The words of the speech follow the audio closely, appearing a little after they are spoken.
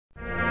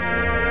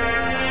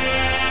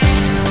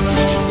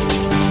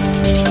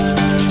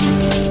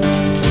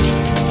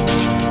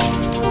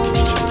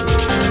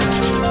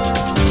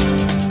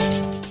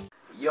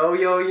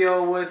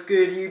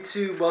good,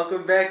 YouTube?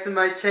 Welcome back to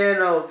my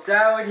channel.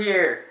 Dawid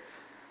here.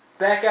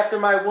 Back after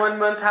my 1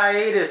 month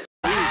hiatus.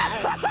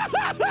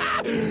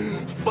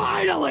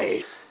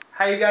 Finally!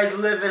 How you guys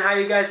living? How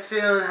you guys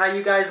feeling? How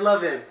you guys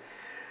loving?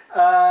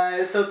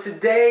 So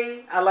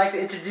today, I'd like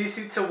to introduce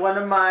you to one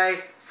of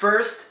my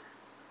first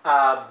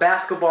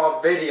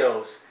basketball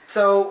videos.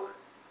 So,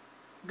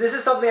 this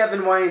is something I've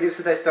been wanting to do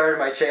since I started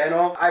my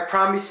channel. I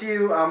promise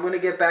you, I'm going to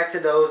get back to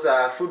those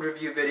food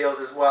review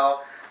videos as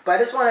well. But I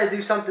just want to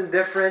do something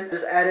different,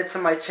 just add it to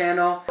my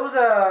channel. It was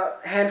a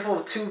handful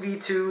of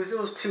 2v2s,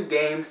 it was 2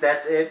 games,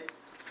 that's it.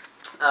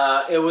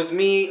 It was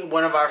me,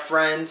 one of our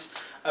friends,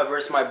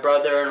 versus my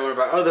brother and one of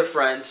our other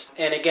friends.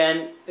 And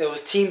again, it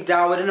was Team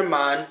Dawid and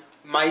Aman.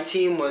 My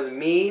team was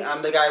me,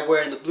 I'm the guy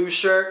wearing the blue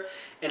shirt,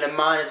 and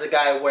Aman is the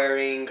guy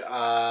wearing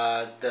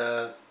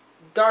the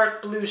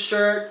dark blue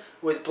shirt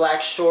with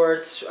black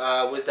shorts,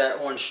 with that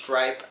orange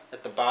stripe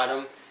at the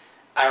bottom.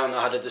 I don't know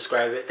how to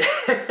describe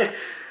it.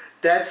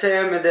 That's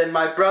him, and then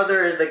my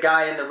brother is the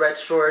guy in the red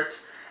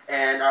shorts,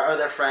 and our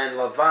other friend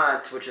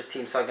Levant, which is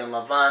Team Sug and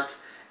Levant,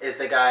 is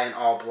the guy in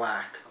all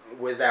black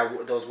with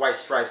those white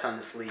stripes on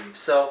the sleeve.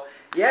 So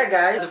yeah,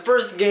 guys, the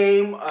first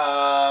game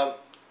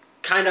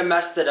kind of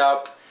messed it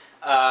up.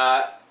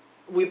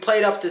 We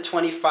played up to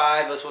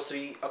 25. It was supposed to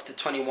be up to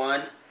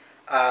 21.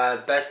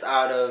 Best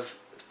out of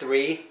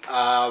 3.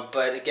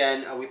 But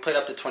again, we played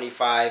up to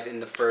 25 in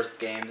the first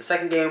game. The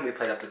second game, we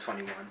played up to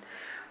 21.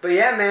 But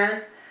yeah,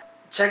 man.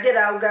 Check it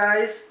out,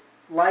 guys.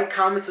 Like,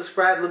 comment,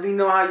 subscribe. Let me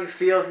know how you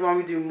feel. If you want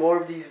me to do more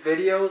of these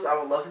videos, I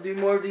would love to do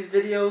more of these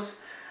videos.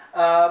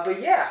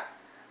 But yeah,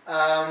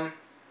 I'll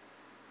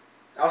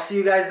see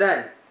you guys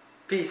then.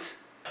 Peace.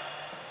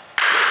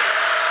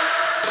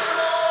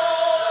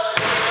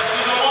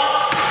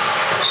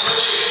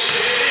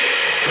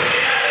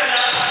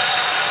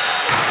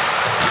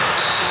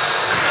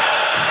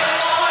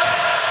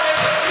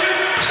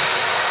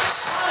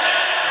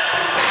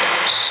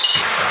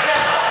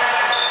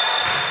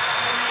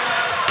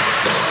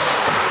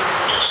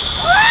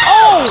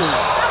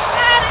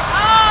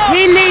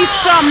 He needs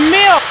some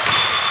milk.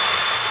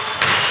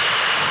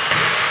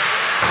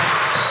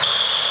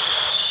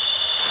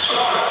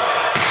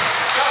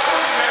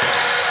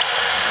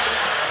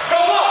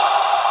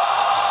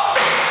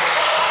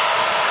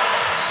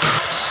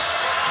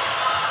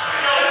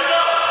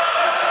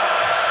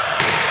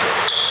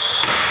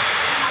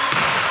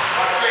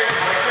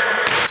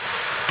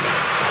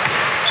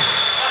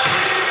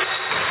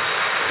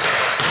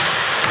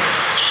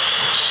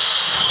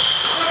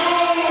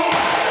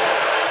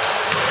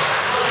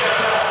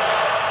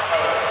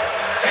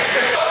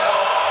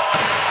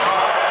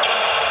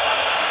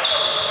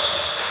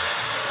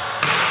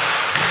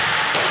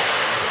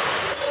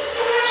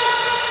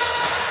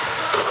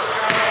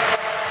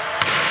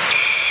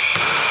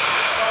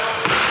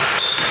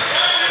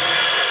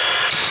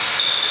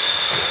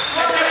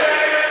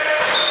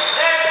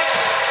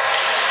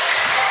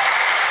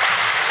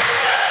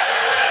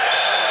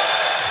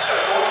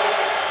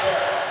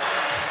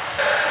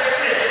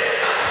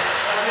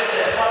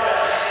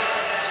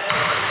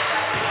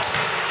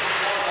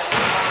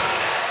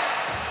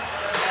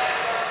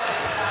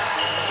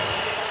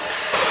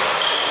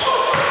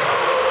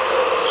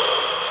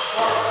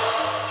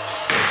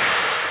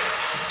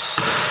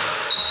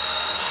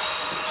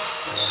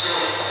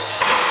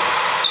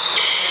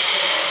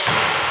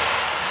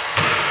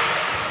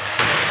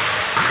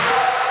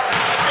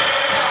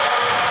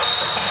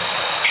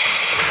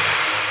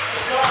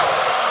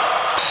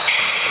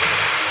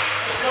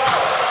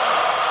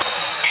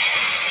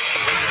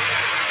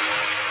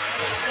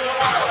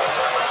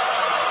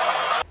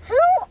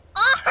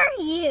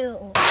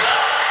 You.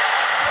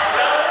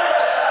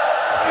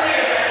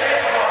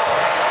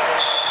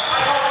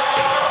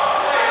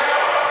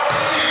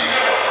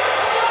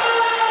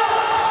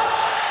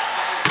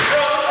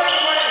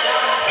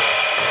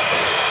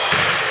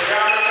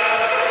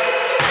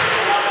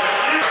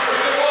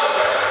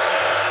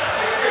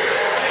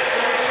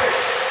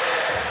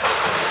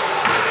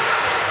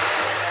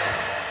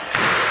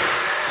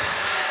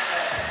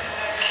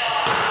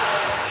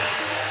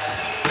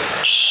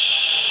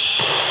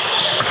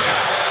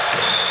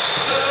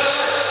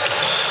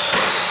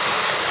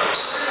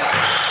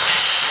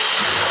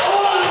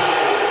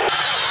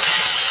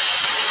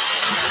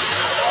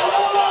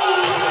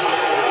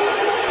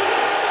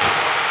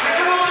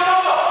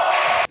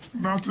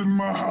 Not in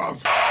my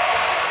house.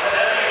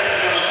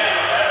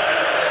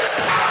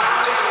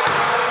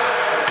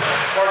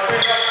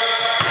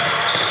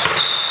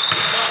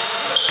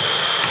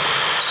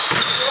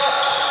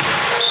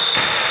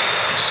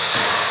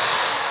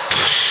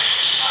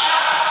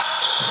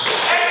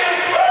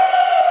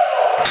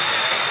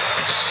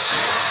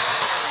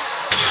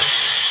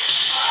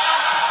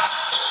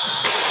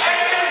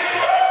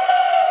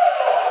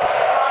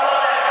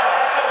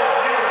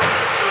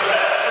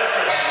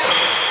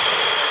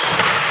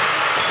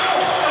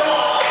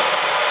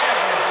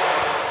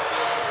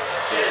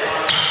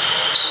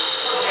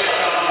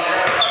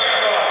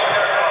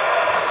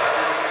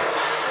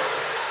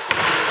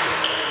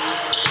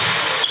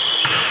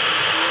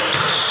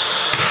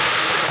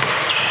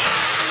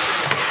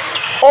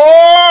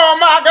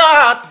 my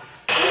God!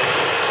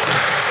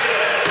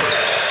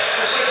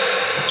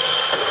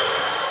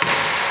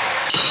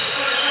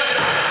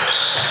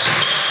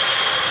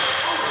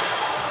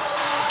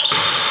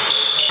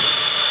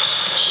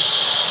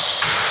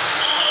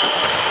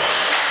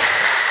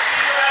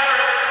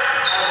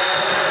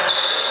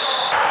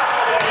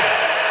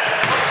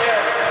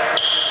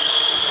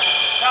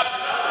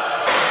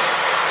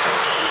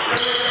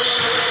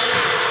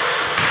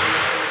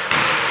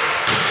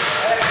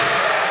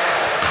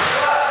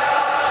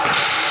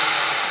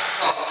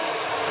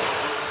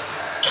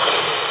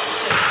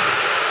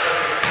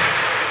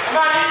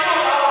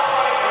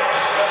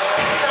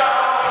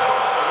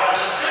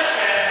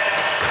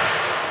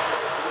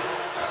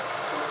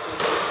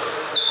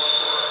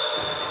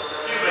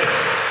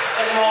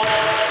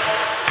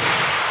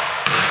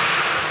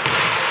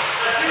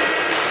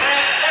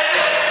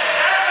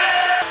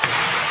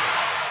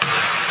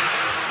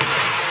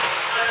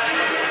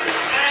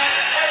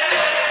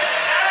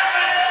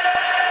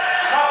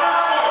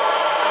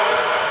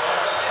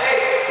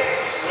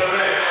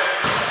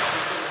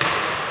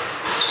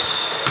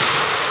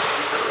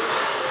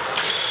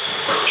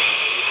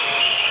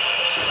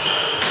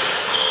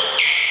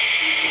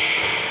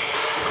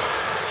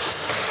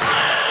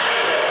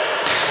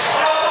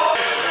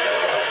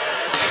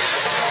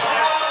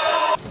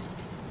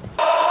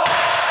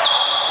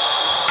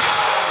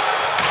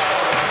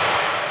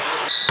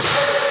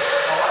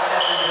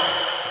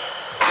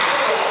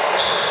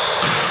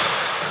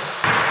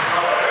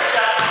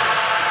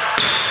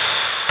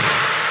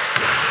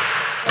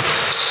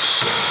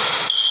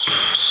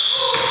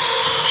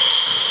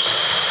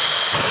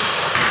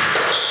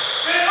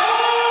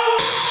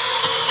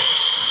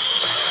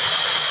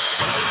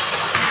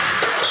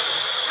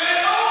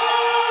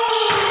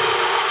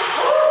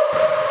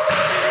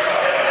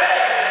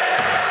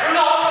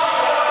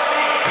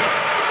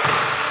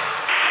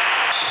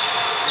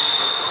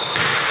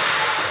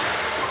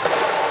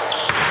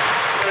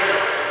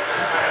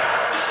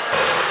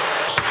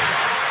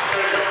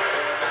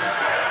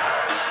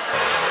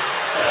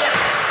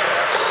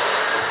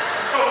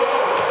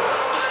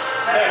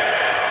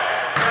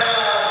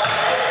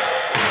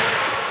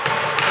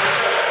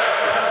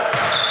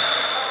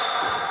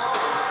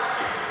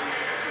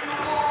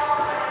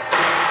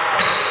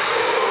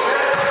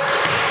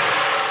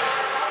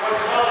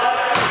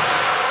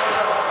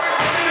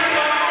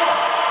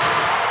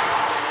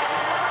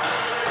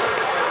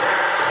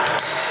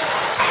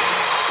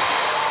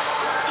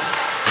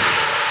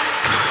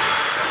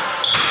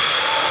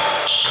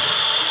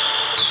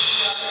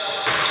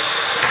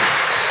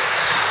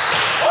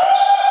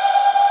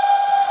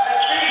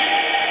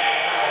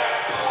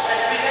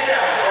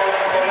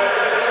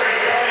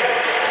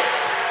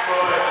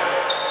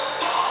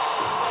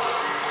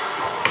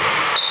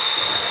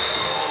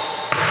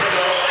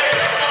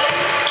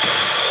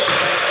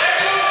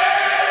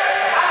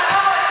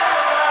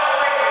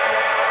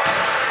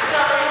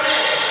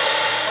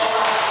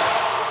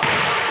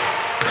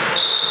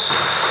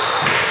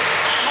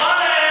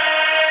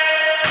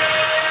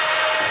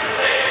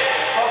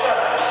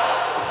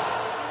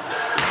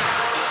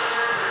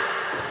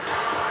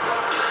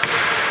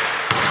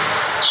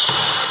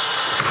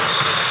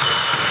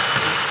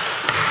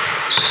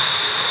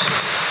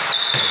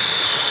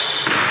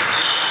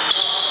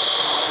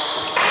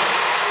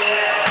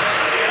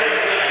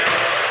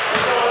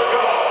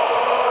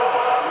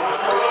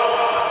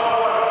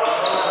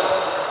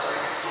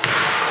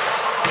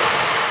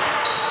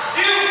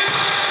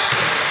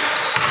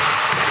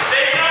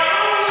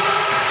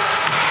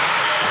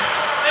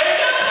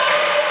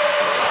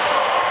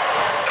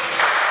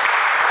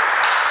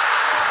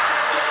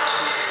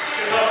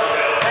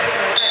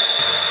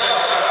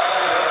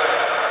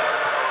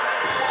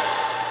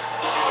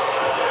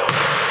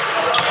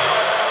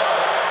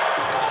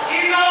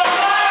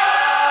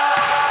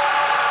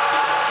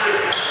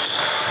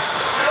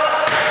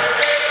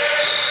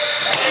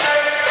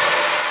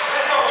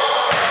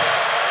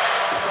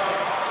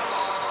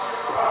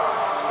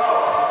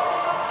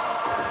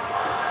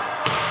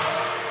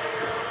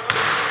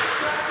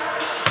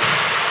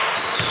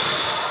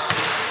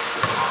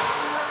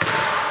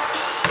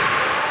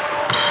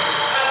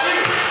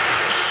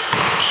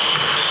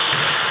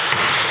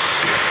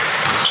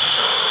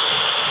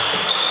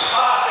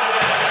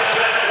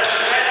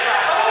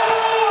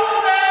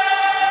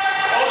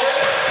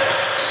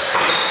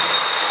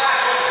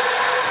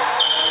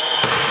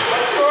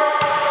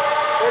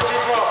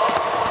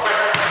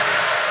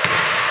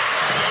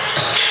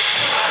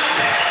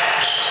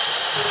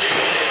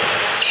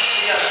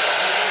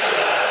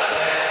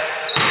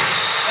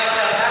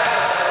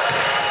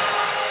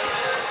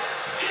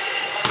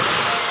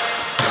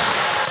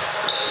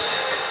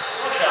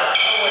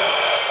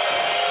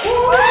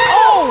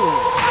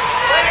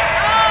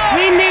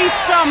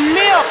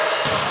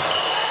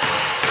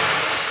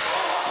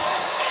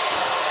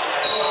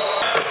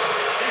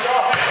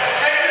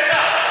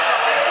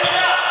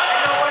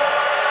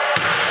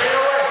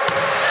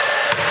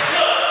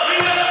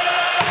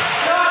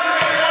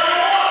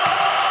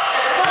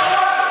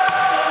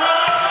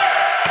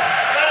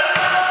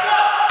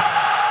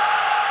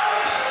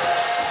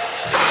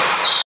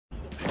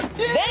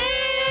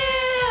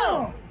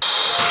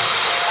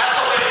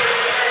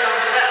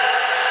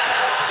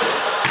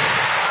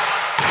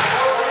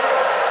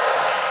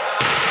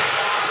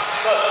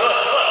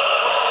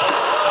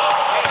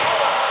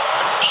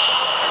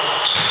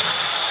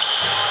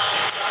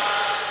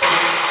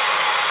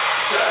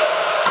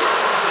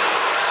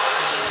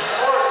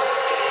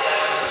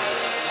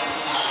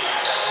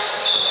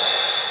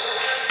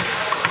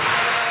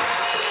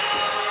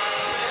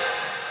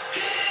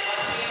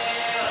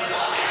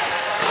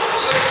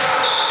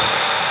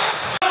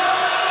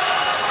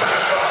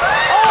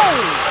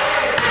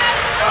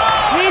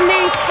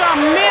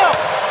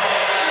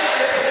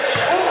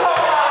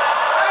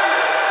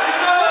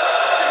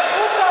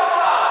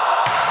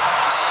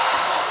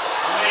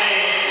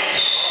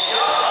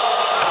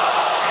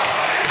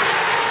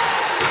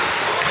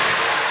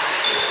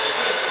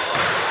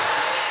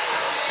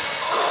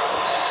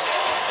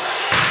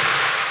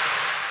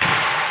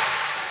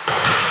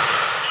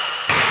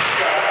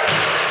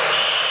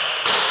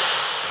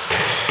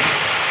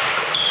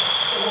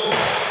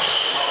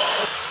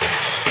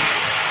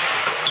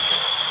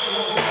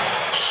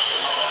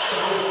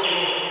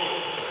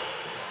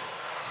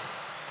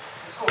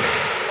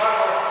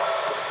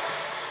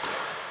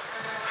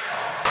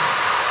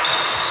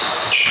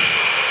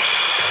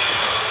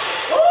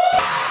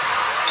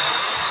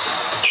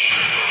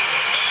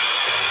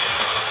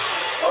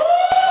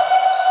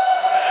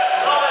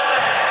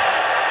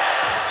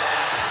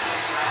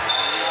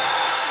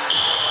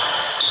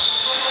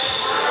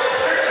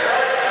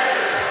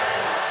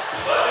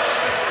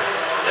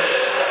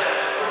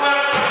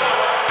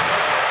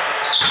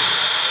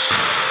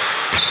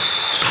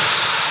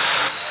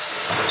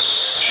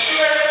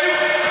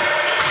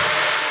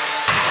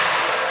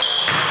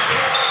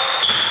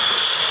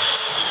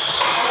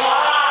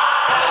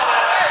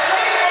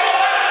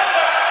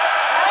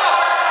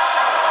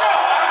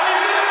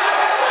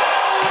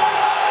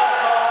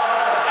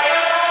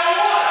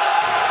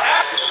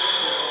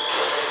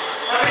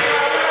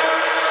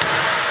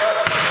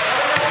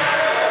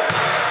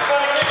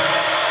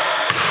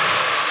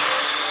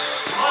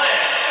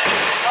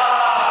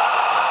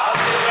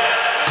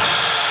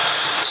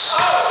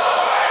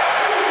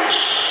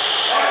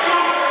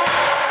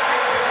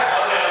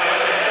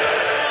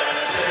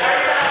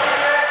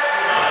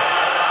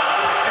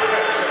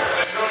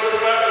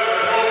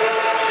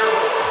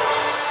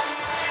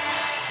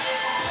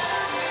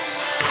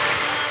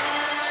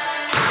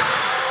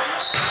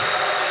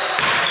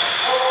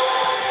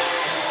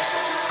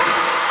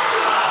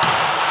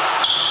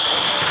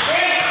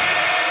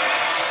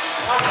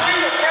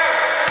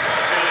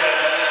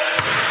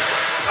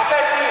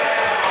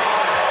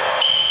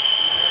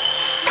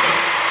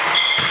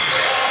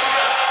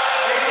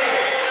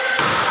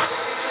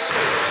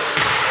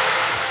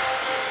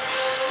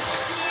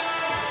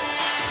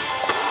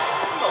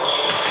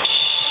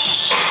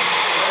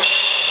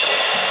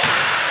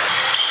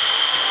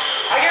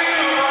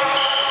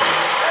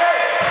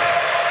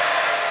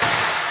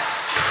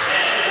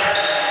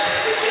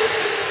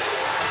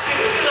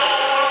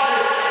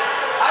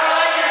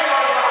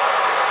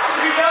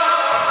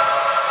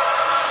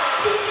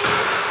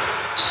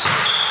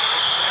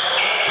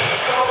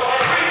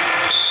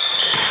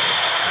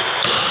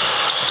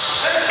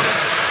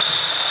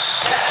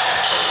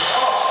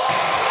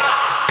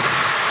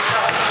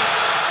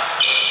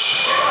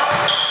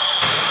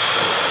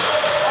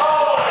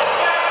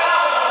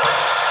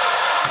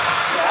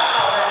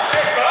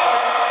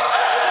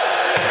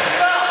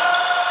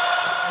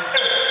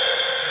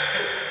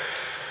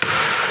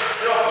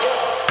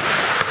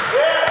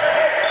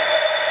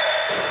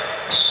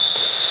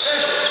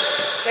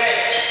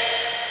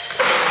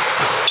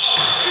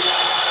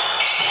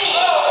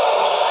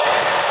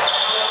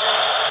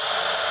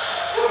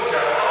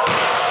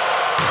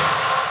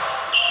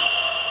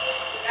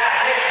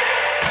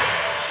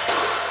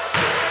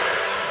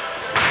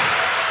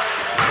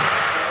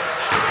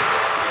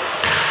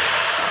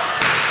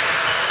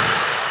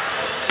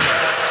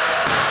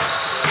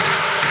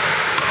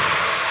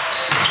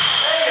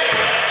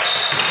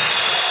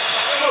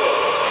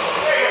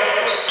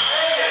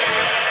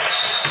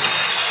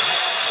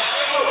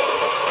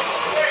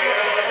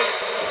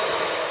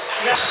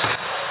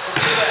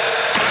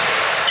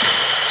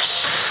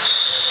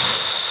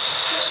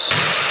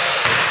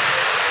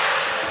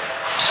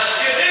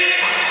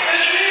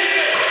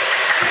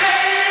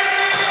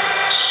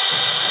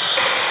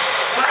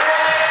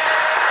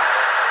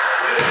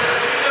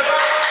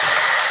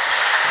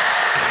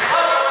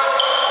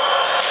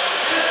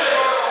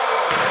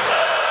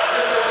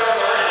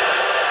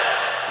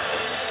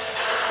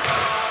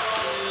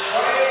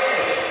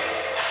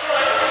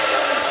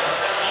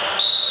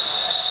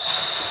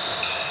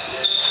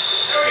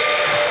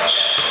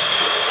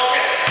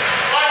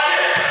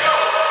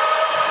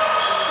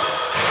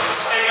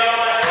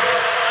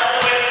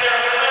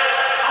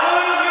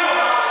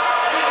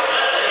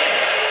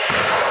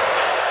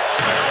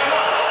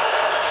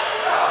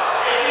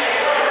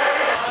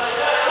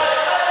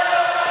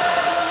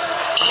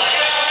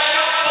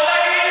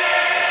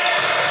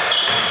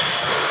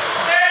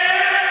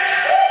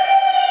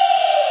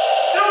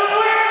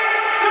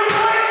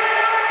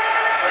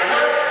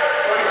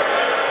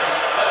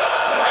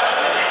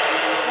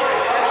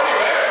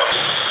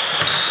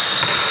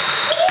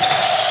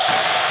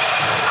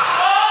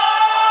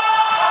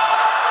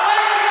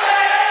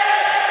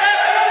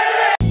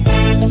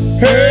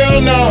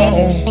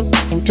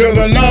 to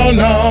the no,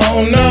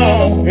 no,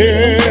 no.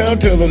 Hell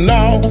to the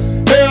no,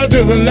 hell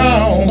to the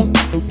no,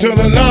 to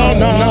the no,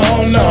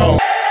 no, no,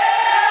 no.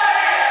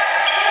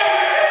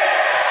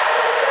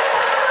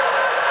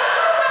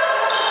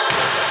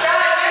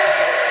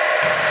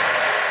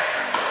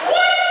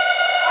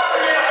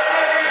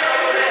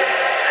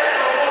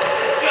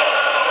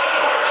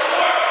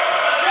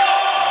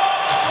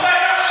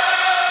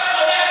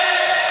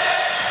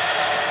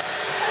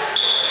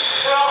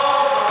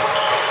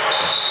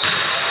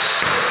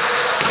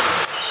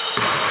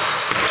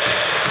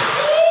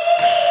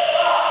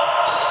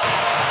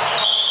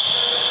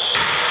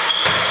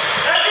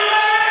 Let's go!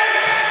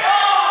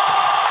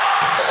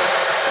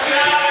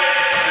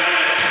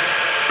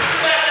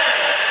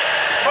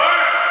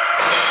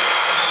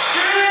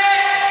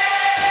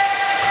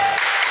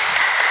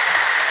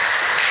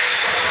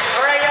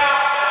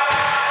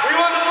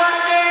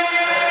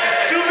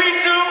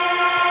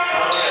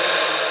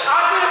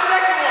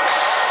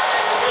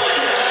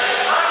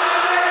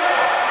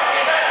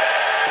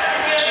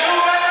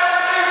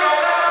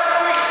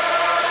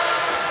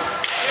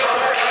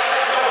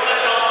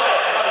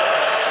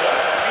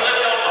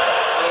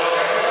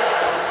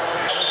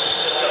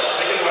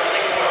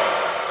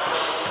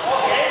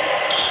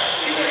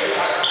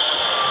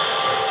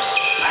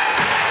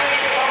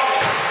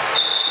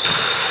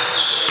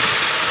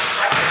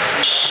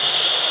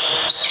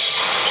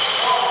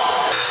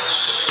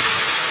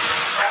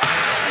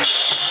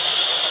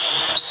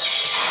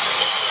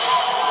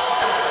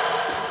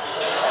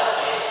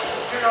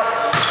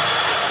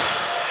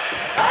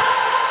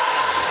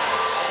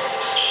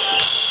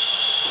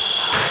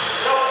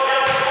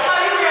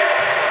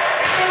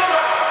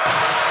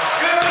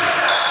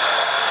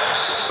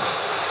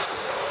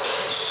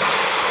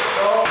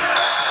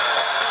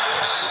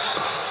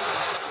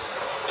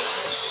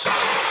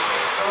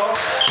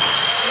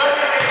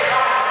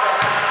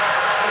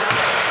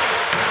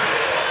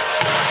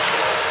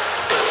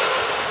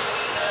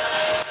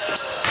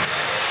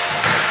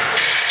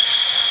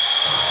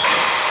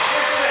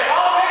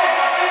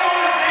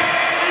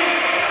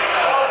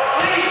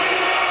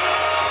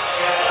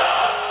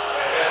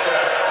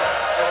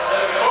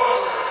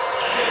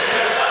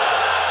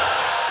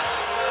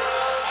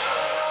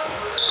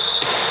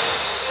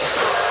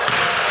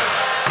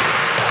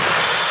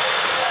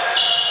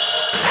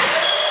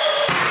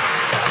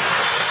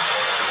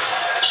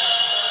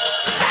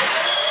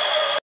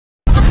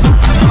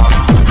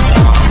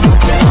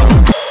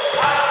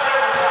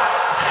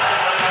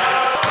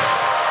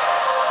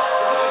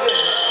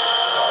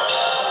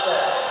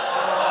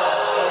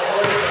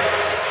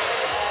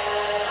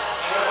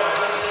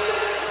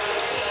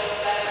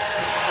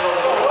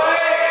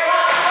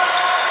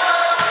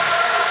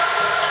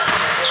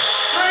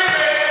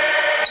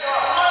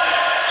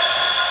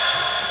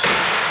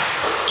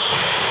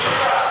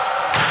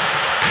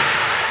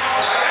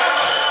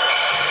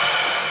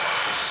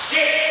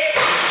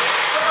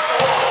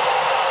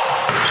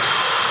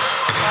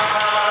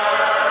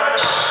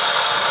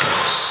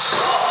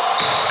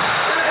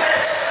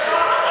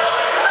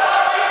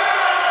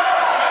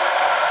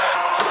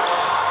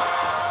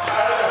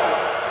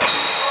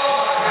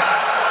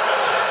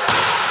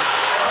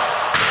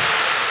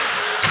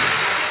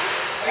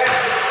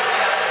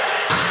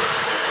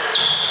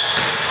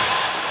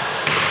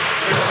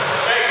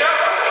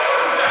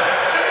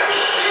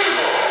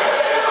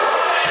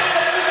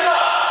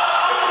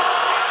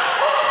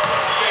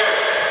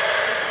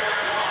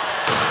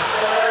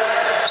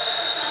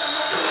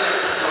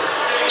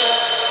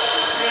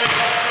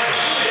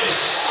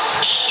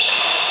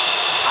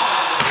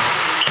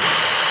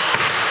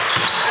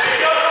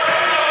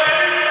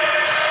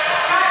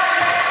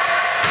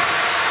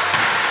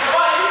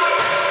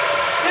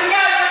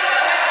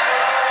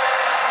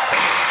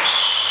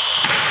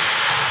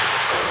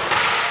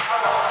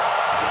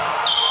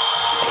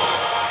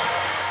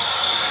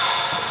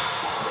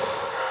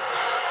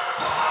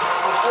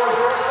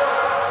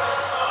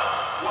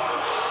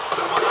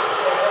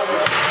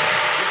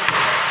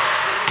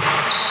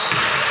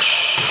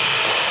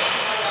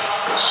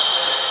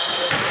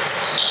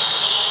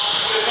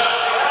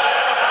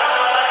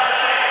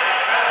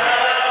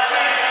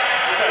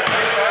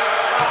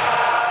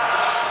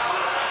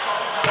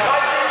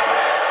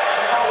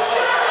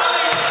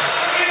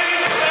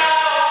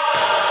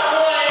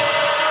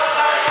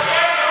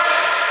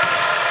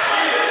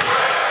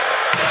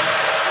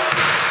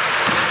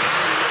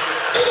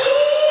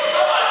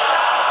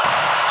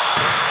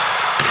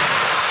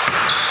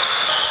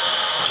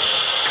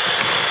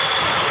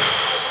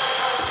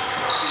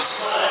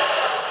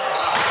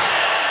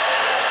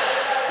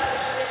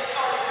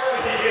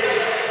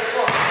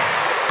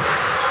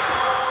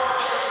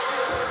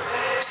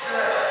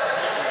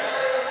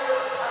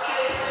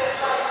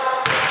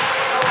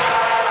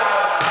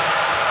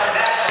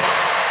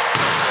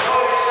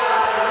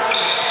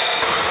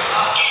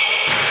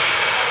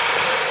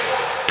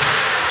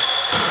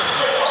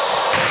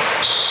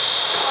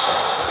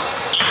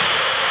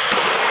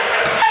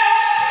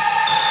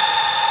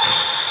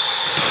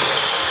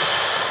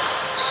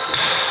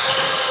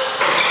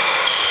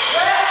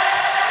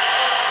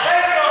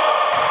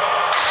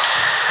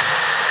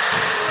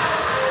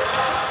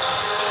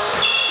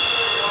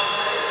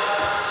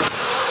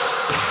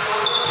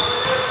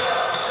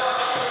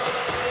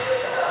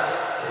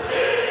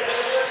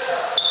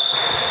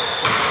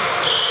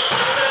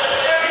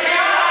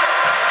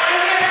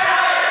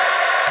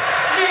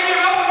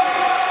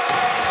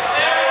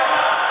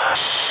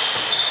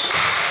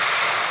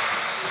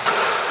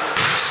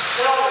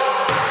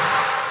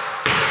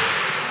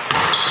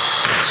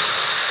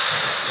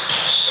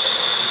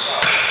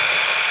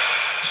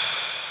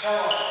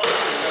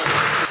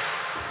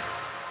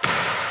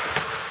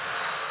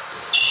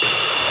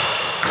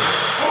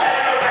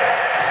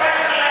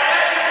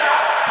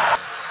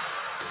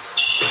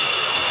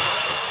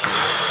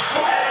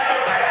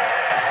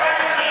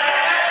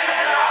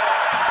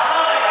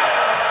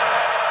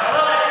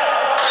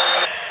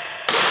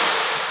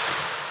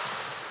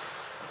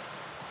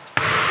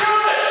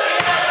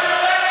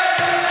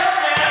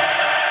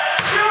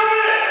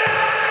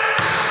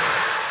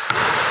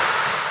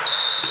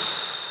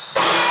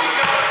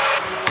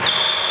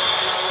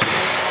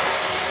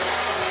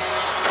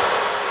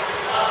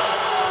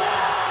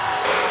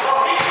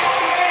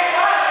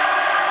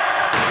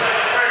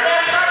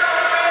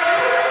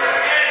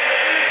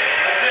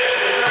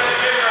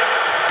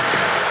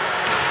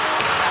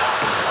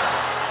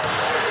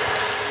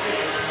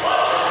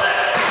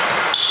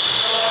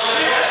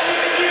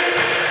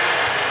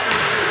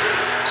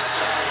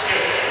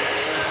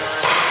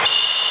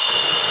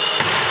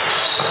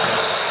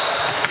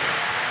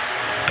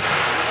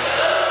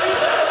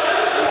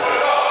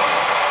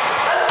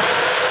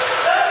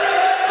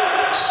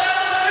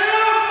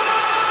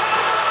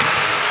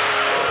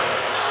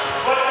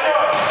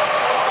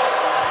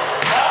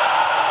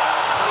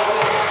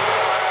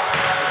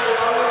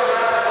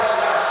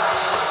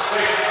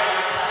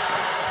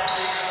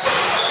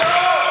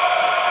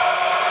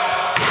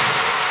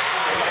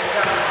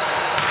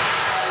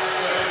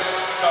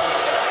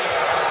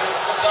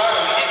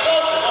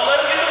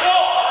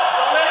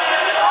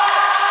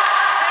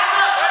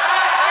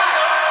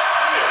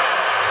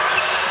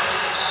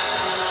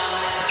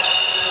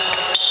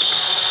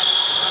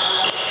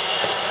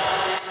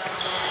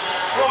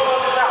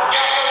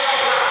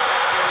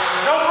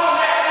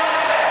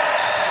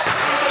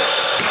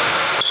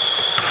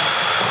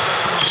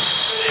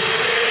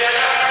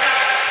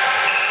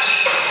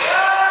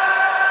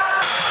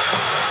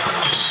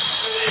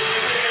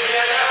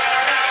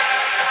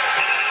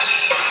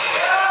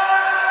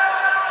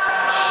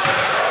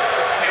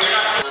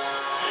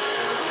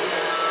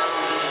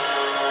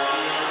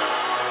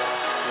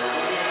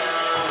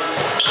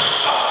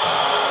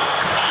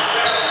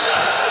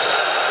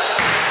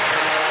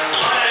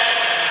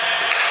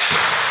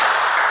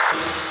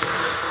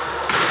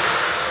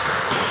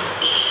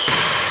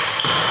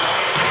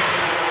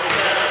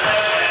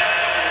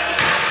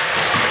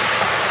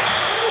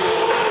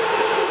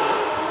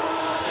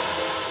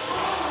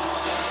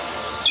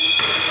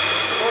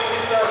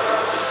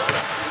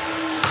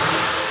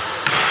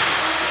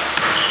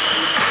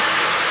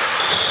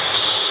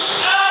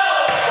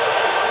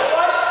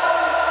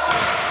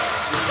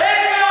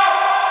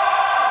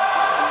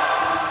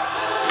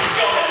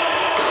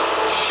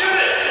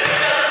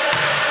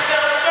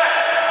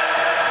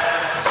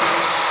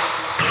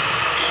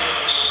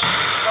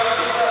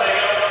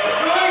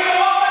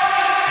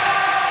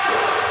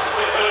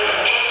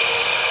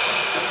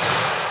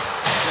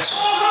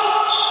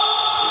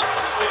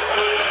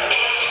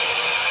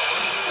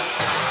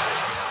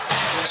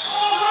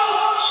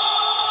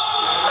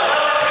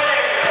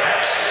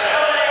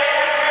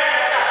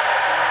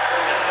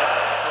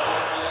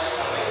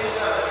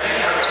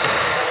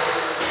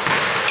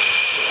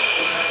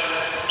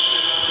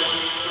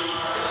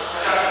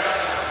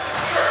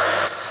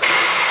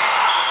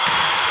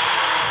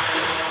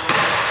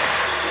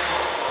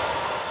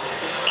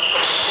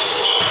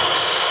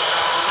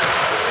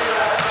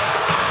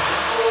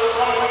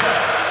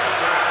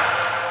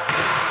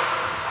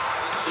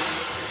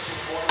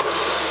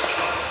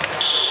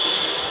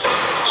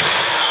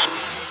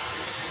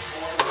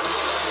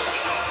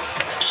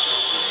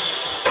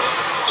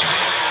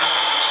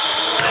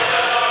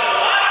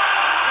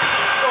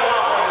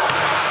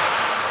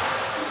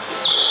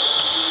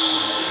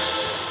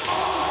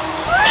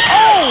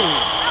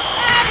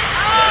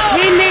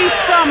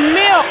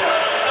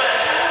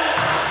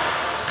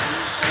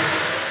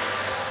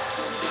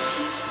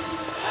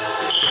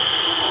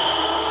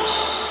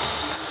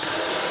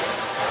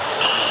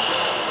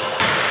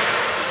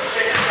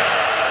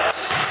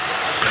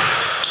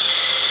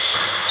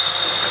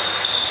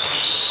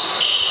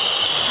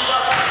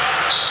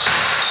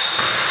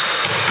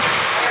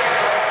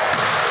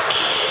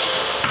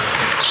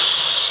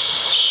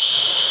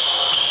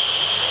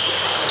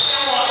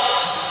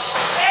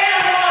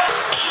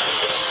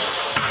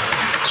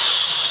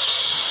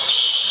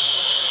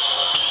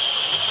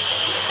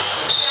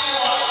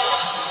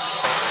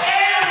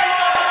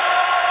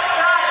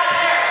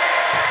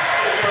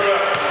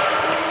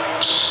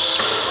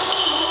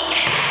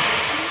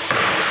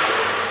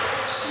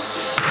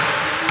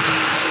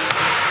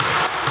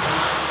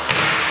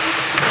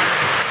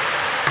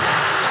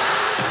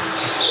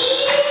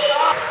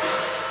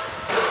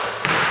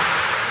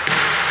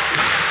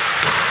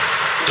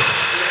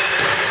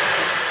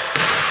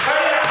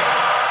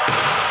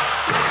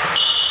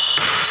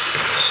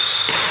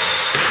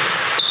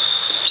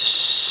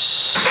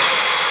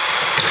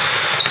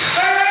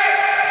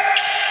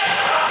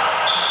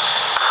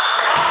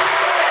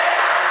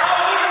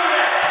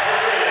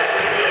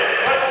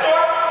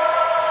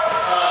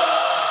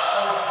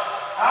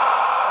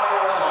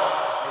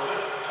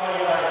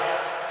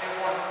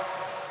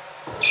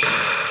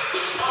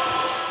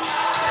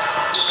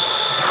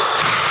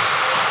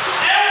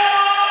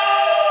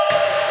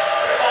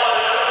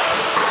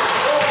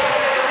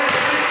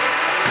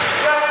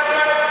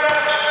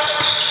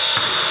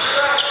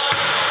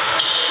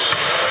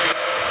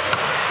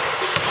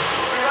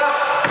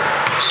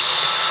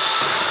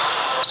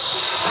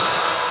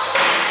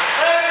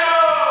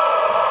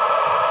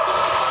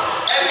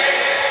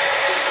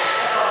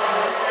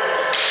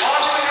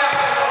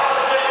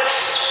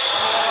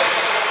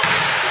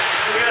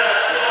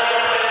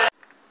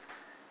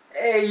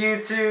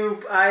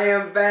 YouTube? I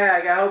am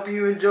back. I hope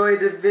you enjoyed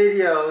the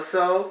video.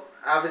 So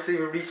obviously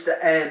we reached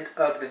the end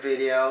of the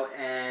video,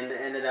 and it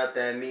ended up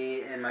that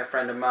me and my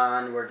friend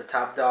Aman were the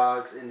top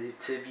dogs in these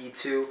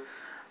 2v2.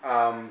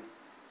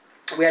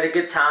 We had a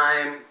good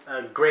time,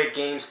 great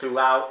games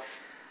throughout.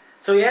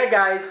 So yeah,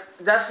 guys,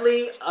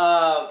 definitely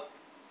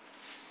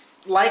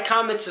like,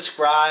 comment,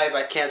 subscribe.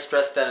 I can't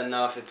stress that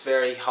enough. It's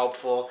very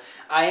helpful.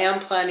 I am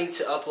planning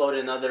to upload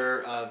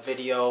another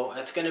video.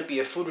 It's going to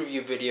be a food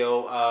review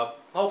video,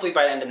 hopefully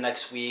by the end of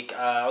next week.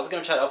 I was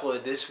going to try to upload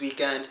it this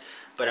weekend,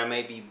 but I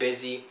may be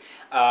busy.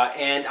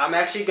 And I'm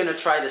actually going to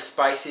try the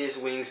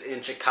spiciest wings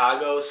in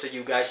Chicago, so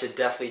you guys should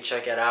definitely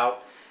check it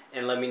out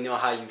and let me know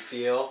how you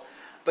feel.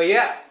 But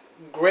yeah,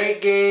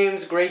 great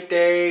games, great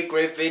day,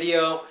 great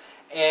video,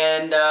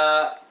 and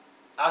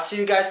I'll see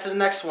you guys to the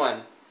next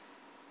one.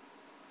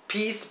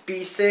 Peace,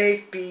 be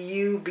safe, be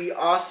you, be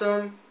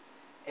awesome,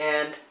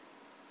 and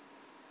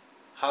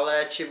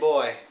holla at your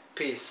boy.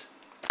 Peace.